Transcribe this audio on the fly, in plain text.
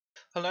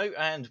Hello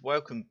and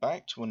welcome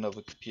back to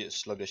another computer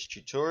sluggish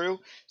tutorial.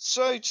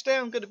 So today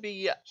I'm going to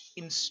be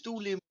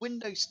installing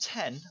Windows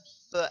 10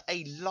 for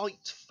a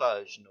light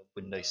version of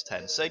Windows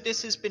 10. So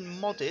this has been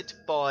modded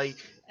by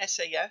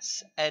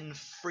Sasn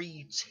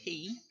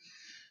 3T.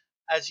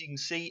 As you can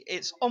see,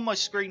 it's on my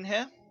screen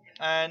here,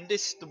 and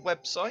this is the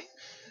website.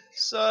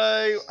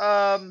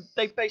 So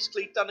they've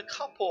basically done a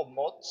couple of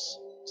mods.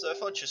 So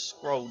if I just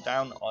scroll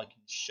down, I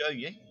can show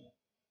you.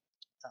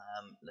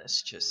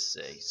 Let's just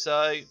see.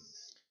 So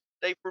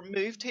they've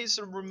removed, here's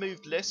a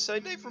removed list. So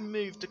they've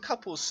removed a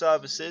couple of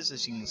services,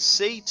 as you can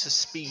see, to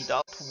speed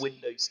up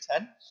Windows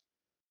 10.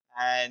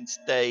 And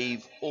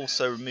they've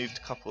also removed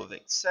a couple of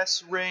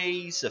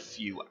accessories, a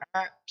few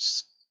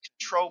apps,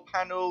 control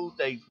panel.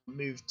 They've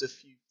removed a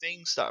few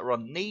things that are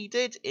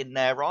unneeded in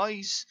their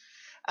eyes.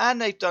 And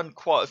they've done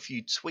quite a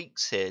few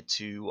tweaks here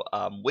to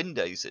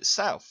Windows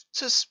itself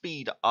to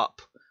speed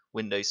up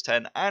Windows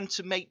 10 and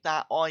to make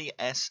that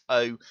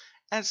ISO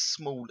as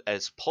small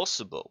as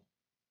possible.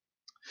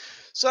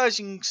 So as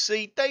you can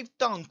see, they've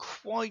done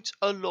quite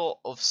a lot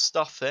of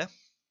stuff here,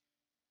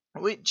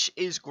 which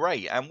is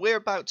great, and we're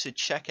about to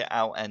check it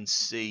out and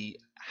see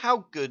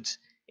how good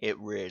it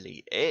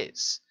really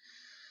is.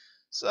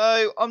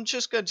 So I'm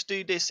just going to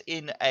do this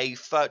in a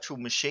virtual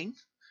machine.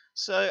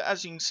 So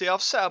as you can see,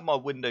 I've set up my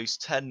Windows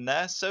 10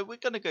 there, so we're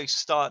going to go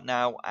start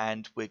now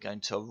and we're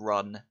going to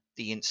run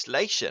the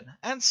installation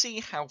and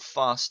see how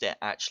fast it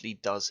actually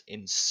does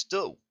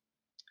install.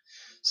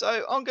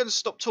 So I'm going to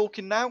stop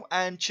talking now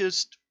and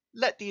just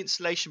let the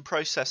installation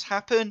process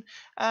happen,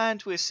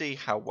 and we'll see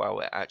how well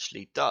it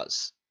actually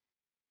does.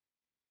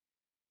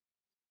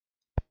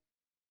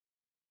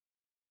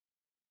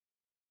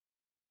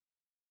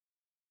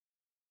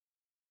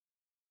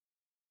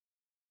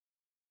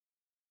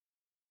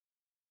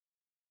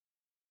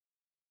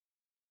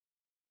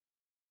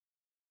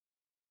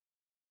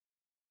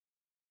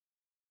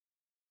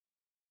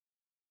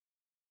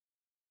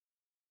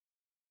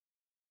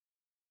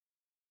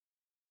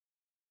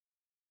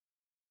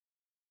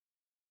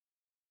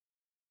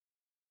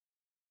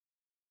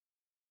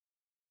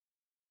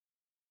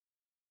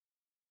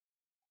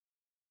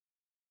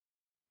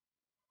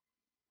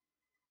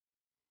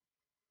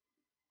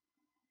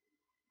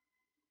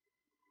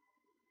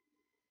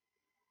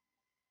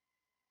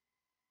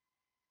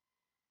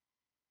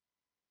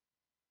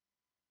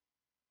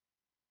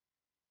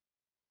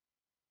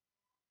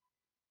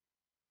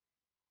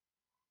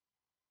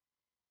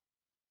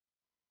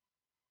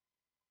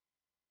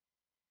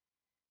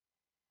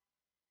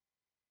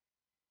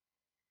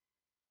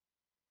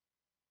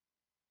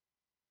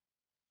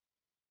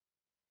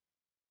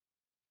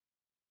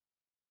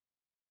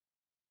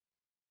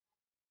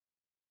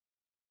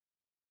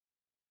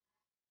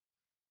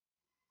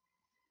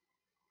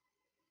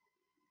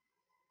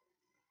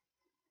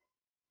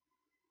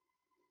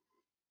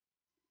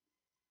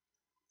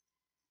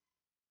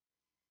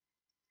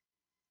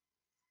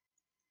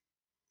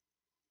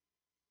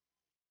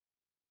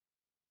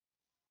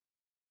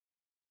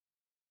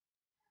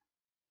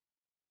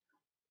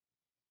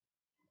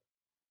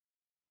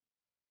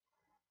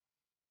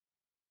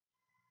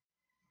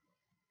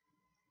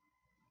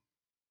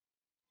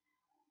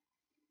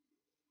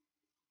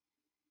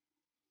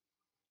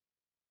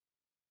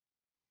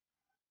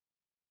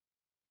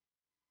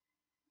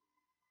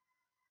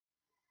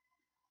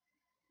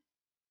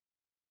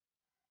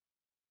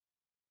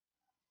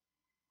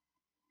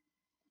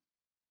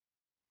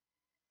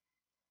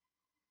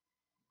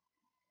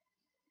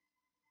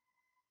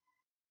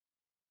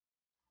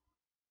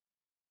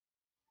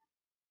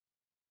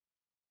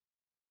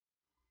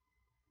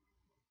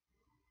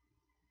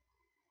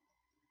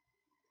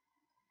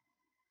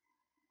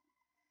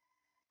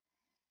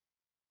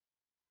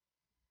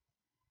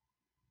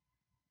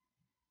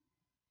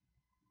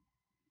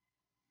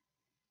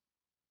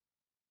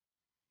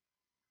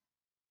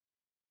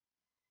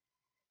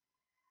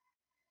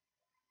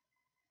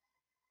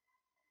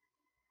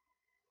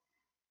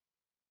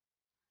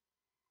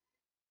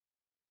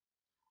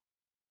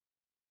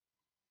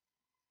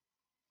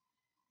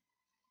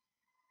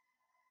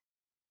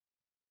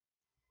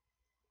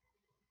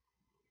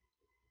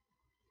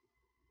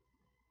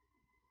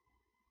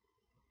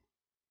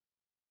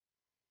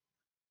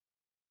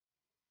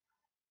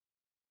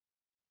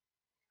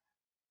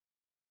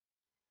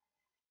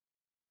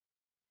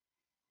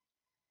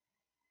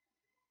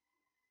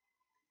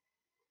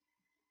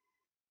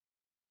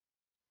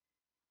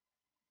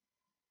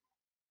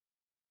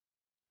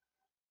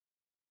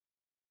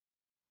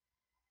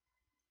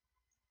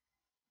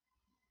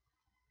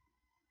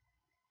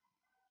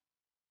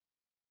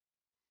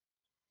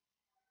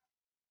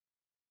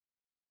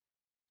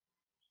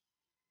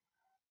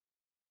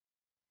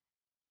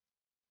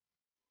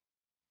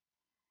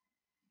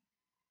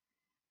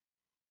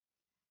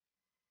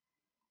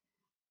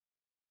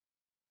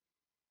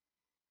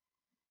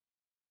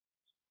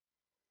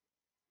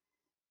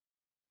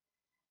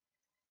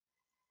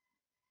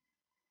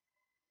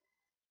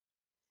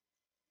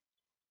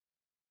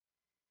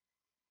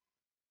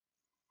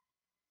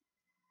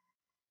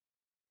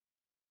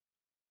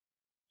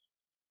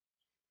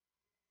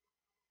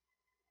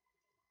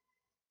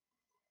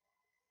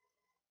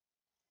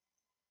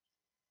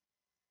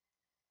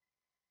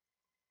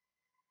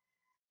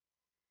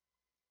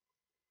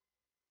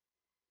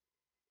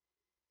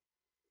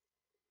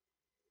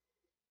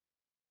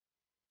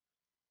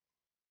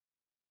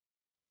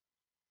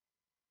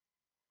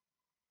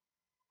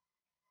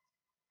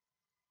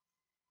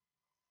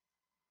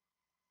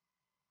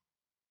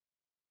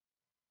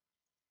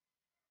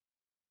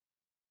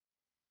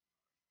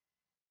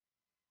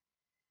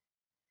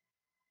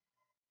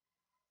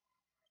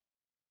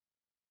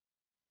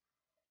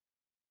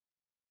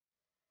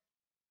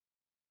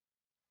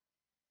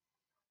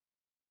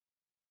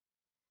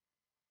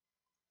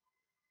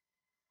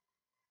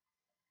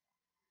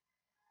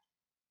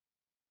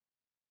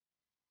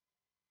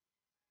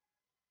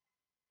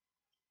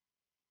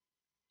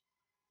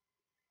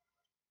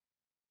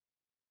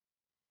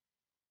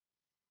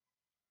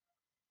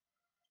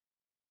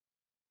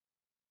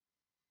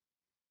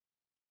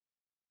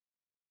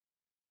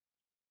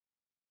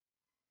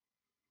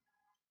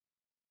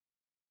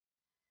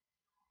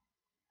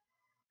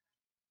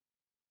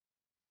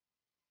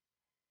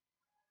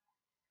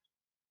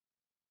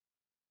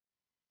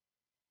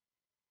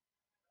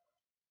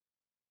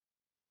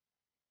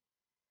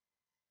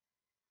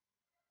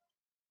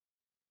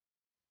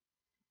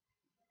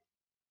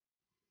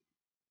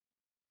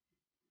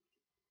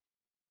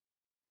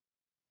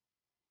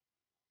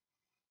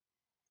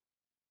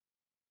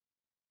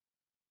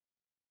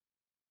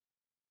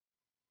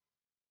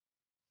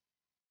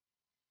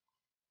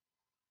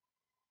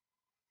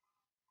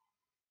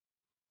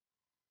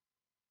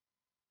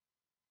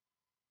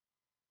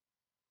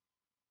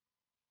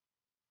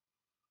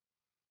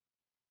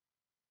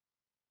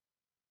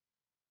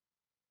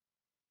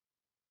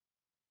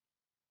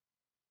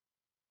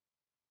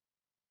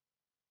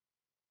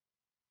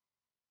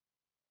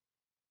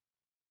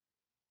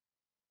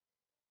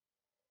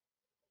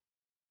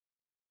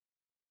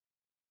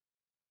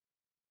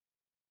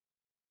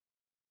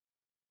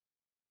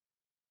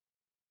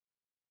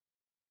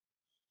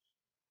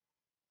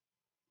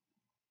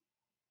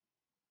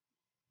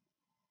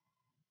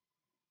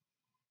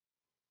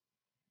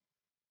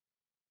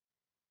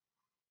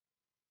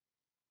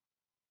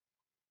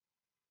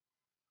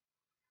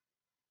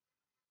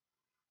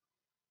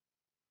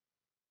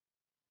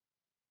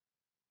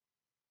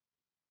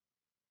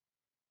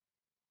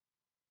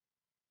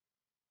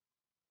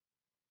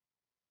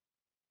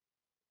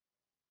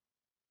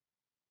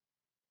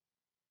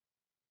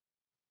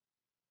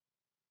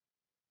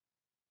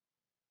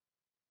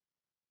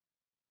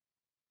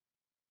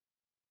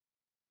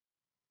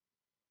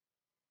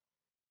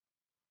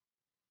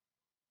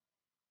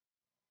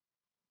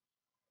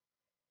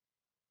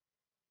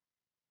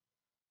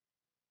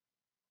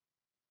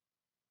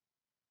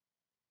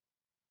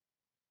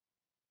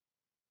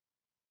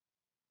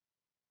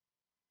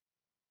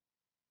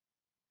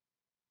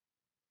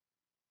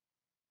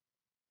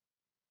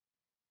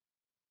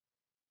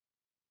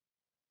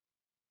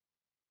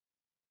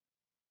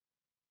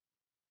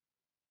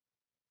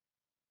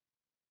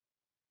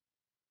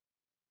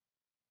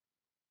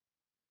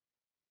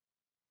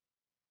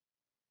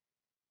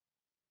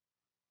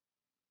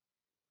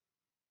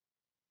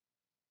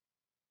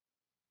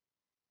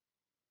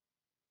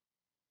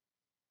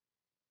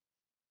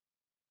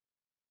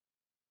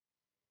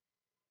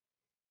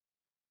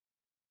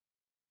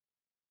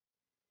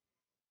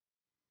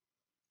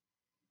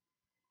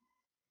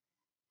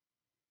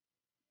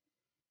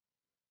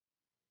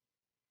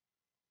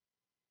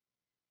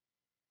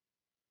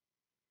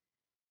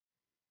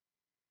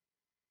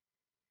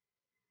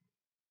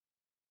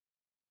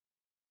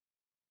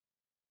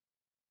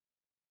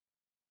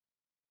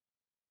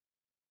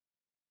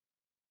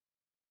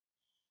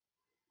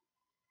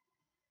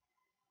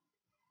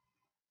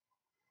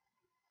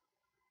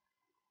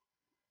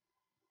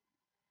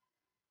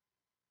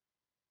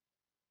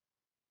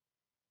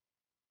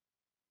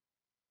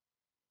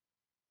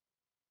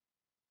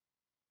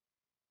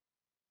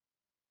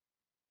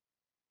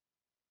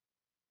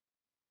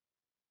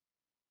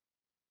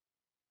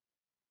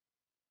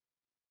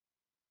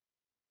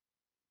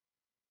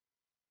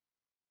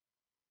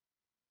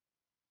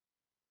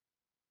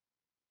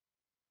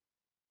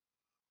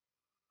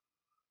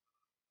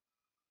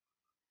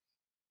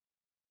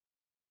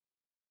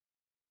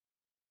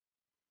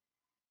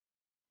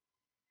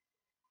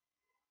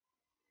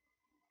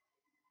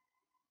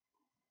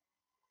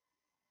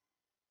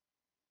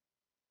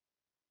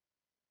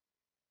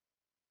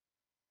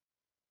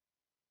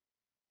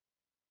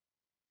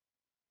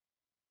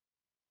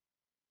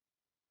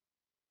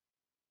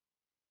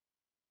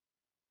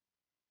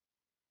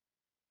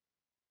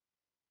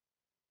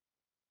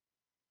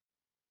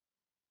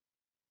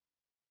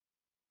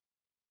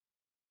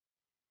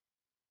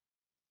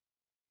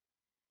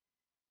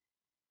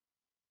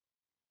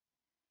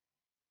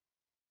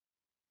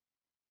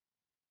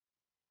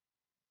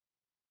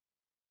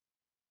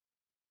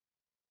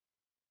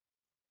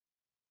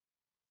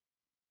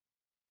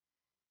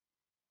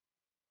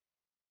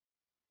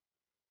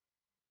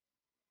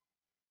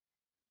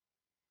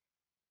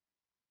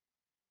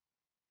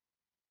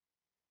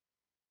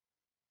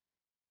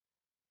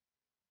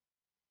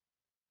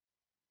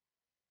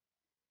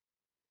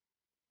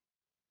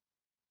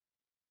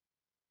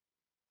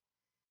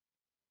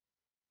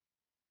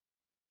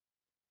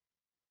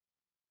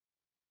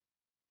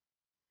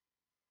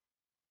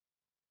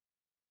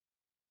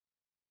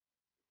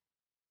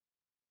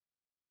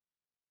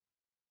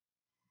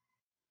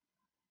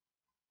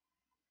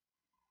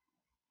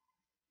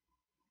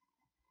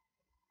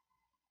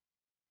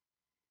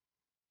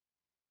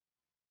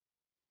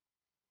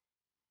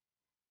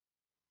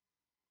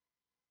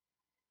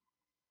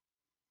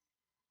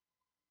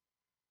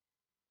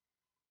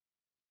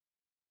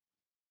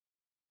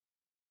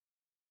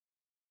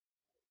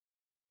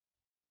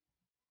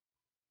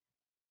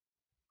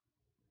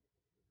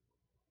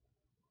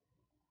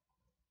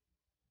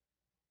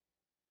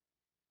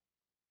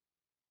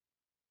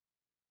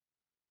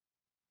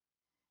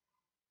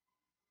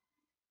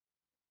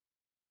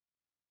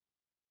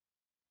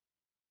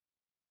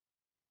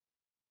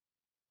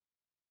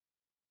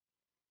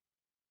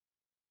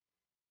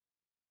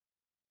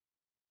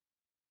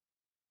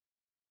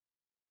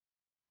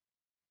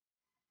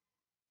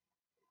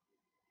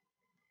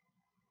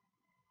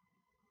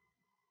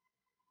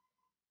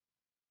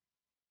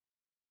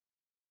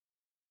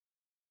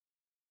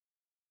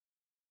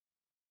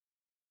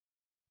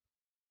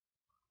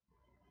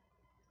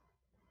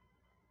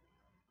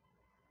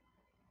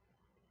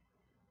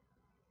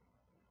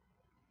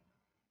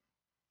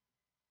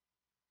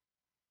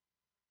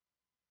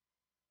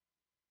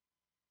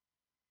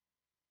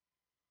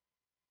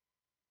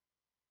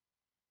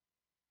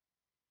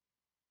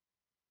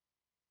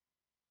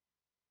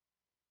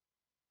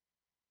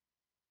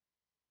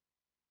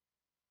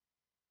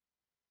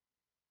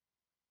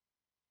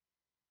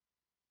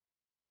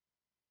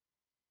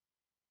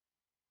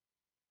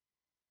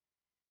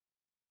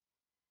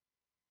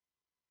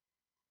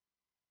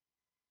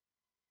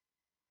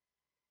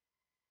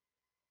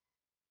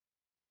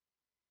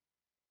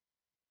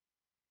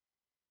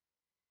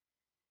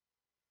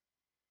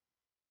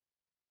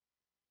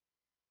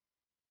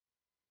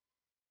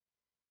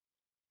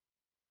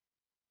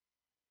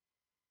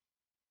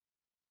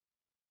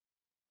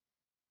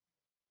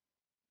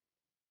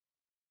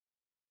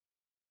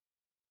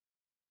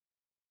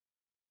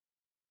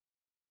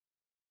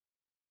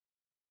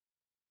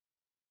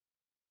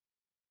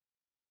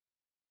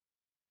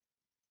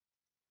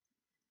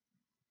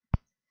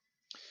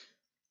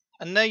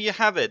 And there you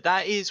have it.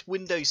 That is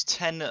Windows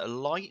 10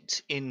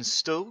 Lite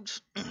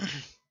installed.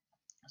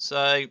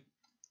 So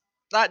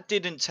that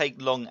didn't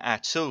take long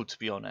at all, to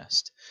be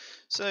honest.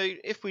 So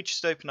if we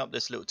just open up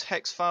this little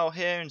text file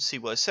here and see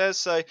what it says.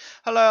 So,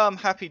 hello, I'm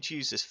happy to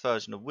use this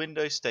version of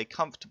Windows. Stay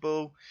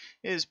comfortable.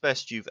 It is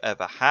best you've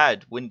ever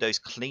had. Windows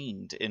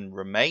cleaned in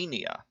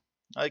Romania.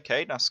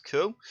 Okay, that's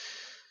cool.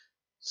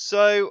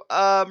 So,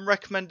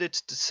 recommended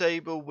to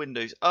disable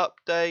Windows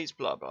updates,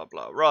 blah, blah,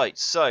 blah. Right,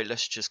 so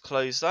let's just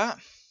close that.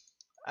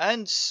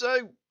 And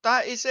so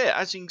that is it.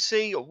 As you can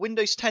see,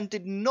 Windows 10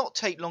 did not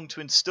take long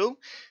to install.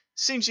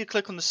 As soon as you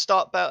click on the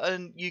start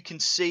button, you can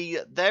see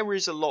there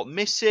is a lot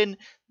missing.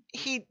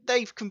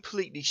 They've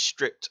completely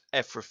stripped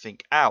everything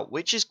out,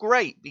 which is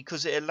great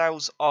because it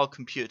allows our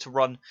computer to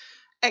run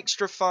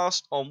extra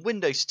fast on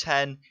Windows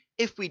 10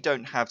 if we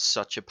don't have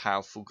such a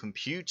powerful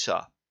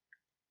computer.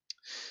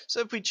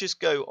 So if we just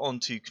go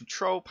onto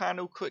Control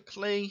Panel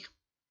quickly,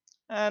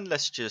 and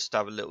let's just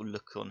have a little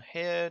look on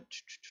here.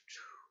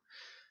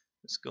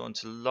 Let's go on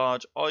to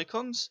large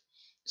icons.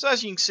 So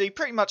as you can see,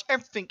 pretty much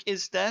everything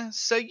is there,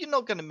 so you're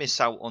not going to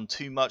miss out on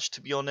too much,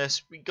 to be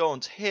honest. We go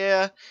on to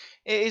here,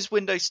 it is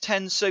Windows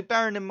 10, so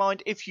bearing in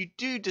mind, if you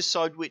do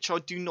decide, which I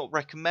do not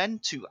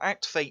recommend, to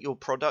activate your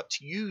product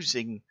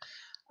using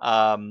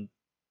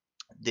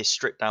this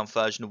stripped down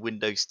version of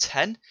Windows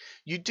 10,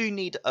 you do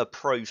need a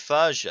Pro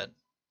version.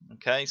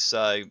 Okay,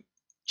 so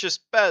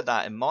just bear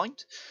that in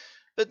mind.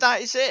 But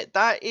that is it.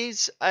 That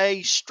is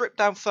a stripped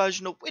down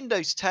version of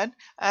Windows 10,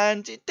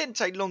 and it didn't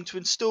take long to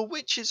install,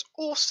 which is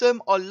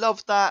awesome. I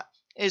love that.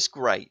 It's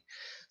great.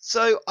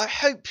 So I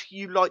hope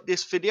you liked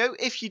this video.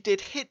 If you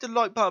did, hit the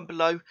like button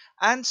below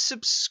and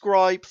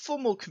subscribe for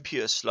more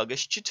computer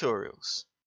sluggish tutorials.